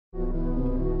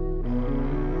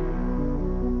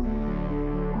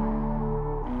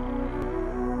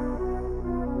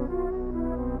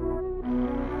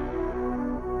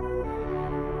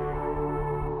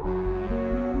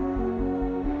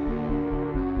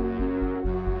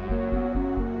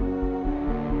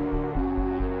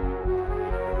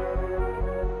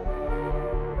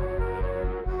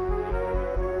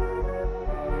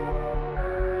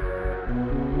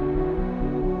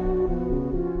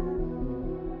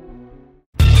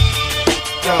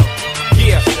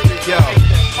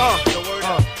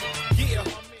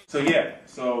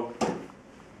So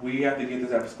we have to get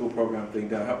this after school program thing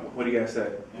done. What do you guys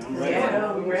say?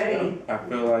 Yeah, we're ready. I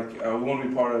feel like we want to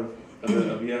be part of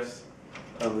the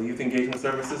youth engagement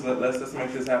services. Let's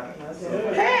make this happen.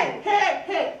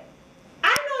 Hey!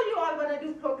 I know you all want to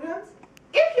do programs.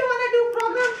 If you want to do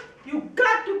programs, you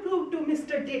got to prove to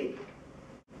Mr. Diddy.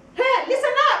 Hey,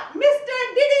 listen up!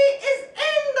 Mr. Diddy is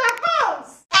in the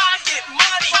house! I get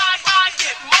money, I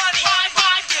get money, I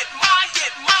get money, is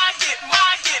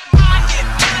God, I get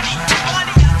money,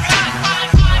 money is God, I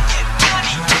get money,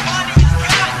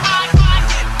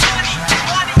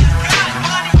 money is God,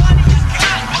 money is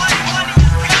God, money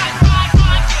is God, I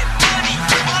get money,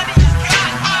 money is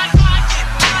God, I get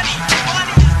money, money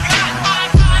is God, I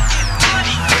get money, money is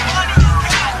God,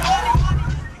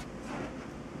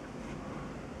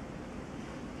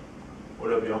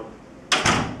 What up, y'all?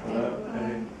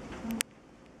 Hey.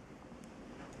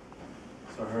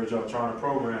 So I heard y'all trying to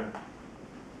program.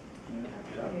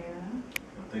 Yeah. I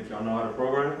think y'all know how to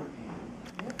program?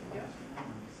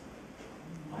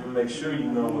 I'm gonna make sure you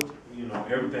know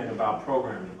everything about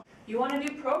programming. You want to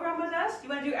do program with us? You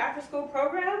want to do after school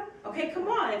program? Okay, come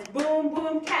on. It's boom,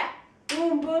 boom, cat.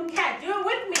 Boom, boom, cat. Do it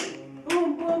with me.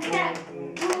 Boom, boom, cat.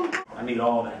 Boom. I need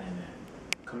all that in there.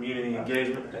 Community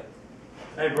engagement.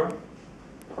 Hey, bro.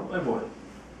 Playboy,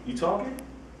 you talking?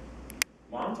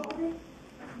 Mom talking?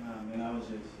 Nah, man, I was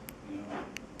just,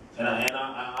 And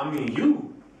I mean,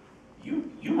 you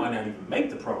might not even make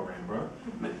the program, bro.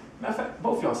 Matter of fact,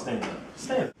 both y'all stand up.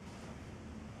 Stand up.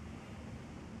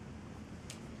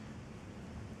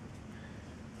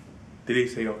 Did he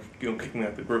say you're gonna kick me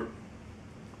out the group?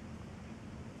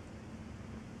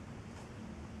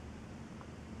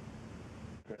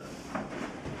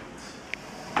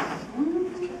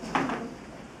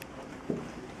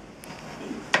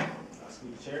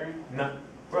 No,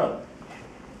 bro.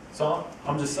 So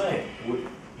I'm just saying, you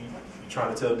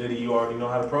trying to tell Diddy you already know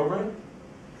how to program?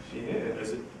 yeah.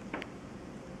 Is it?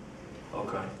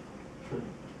 Okay.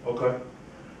 Okay.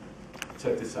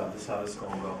 Check this out. This is how this is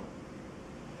gonna go.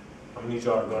 I'm gonna need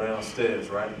y'all to go downstairs,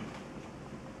 right?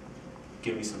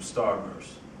 Give me some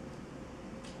Starbursts.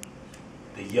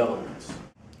 The yellow ones.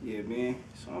 Yeah, man.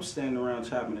 So I'm standing around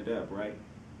chopping it up, right?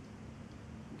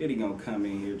 Diddy gonna come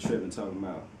in here tripping, talking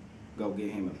about go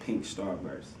get him a pink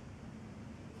Starburst.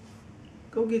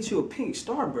 Go get you a pink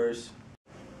Starburst?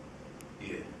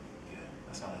 Yeah.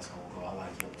 That's how that's gonna go. I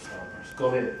like yellow Starbursts. Go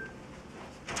ahead.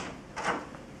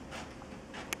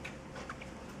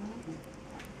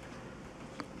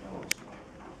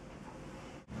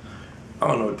 I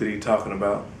don't know what Diddy talking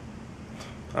about.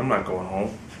 I'm not going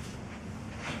home.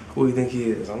 Who do you think he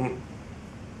is? No,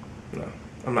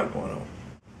 I'm not going home.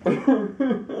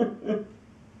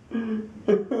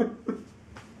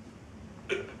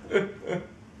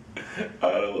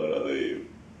 I don't want to leave.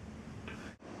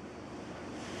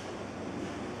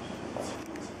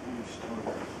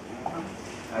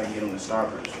 I get him a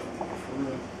Starburst.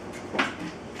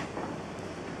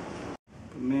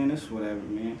 But man, it's whatever,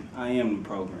 man. I am the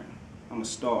program. I'm a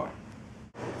star.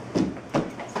 For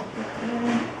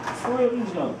real, you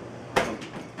know.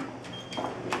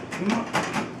 Come on.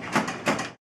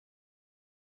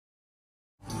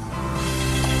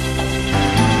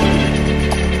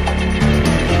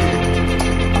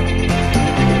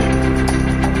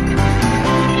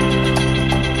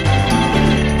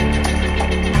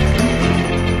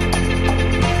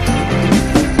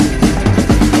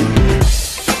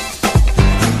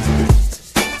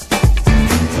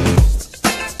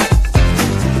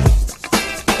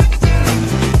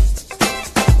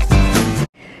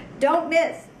 Don't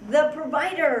miss The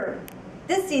Provider.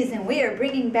 This season we are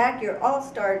bringing back your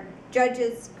all-star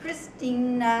judges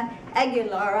Christina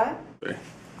Aguilera.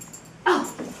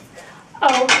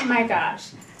 Oh my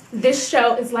gosh. This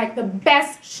show is like the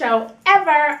best show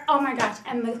ever. Oh my gosh.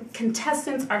 And the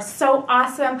contestants are so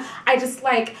awesome. I'm just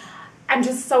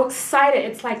so excited.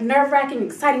 It's like nerve-wracking,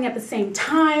 exciting at the same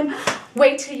time.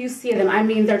 Wait till you see them. I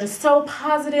mean, they're just so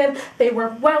positive. They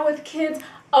work well with kids.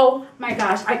 Oh my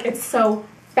gosh, like it's so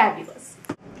fabulous.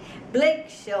 Blake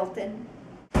Shelton.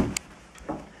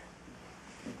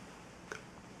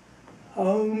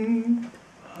 Home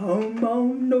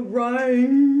on the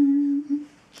range.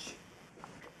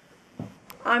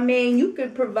 I mean, you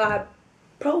could provide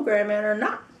programming or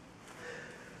not.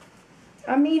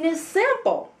 I mean, it's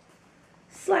simple.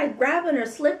 It's like grabbing a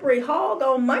slippery hog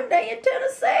on Monday in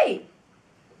Tennessee.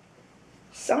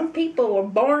 Some people are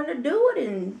born to do it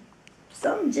and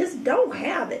some just don't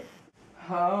have it.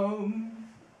 Home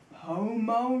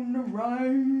on the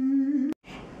range.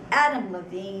 Adam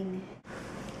Levine.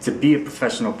 To be a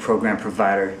professional program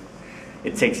provider,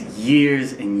 it takes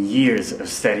years and years of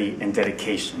study and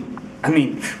dedication. I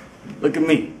mean, look at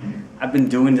me. I've been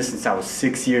doing this since I was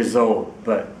 6 years old,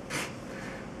 but,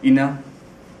 you know,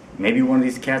 maybe one of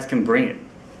these cats can bring it.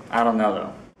 I don't know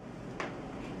though.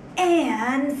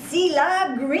 And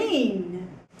Celia Green.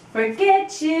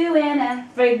 Forget you and I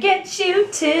forget you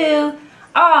too.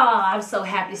 Oh, I'm so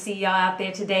happy to see y'all out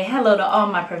there today. Hello to all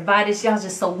my providers. Y'all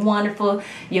just so wonderful.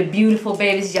 You're beautiful,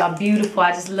 babies. Y'all beautiful.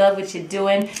 I just love what you're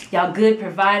doing. Y'all good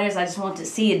providers. I just want to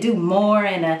see you do more.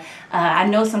 And I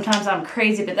know sometimes I'm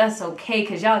crazy, but that's okay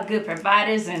because y'all good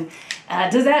providers. And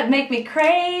does that make me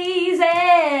crazy?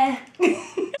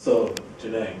 So,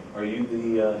 Janae, are you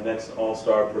the next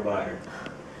all-star provider?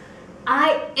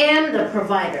 I am the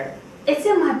provider. It's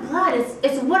in my blood.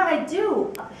 It's what I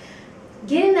do.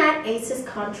 Getting that ACES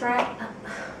contract,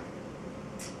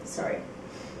 sorry,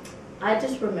 I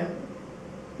just remember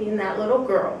being that little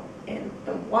girl and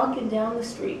walking down the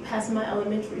street past my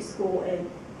elementary school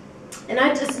and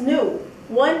I just knew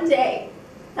one day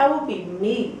that will be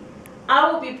me.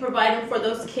 I will be providing for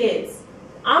those kids.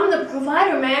 I'm the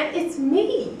provider, man. It's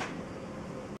me.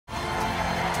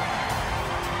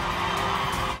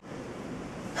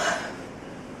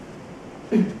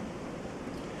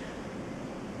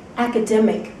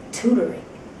 Academic tutoring,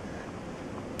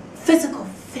 physical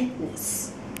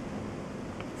fitness,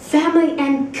 family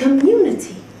and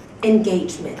community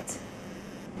engagement,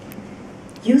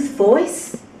 youth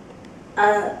voice,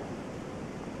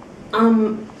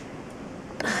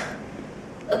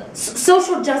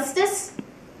 social justice,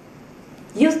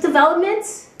 youth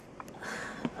development,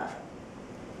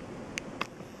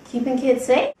 keeping kids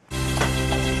safe.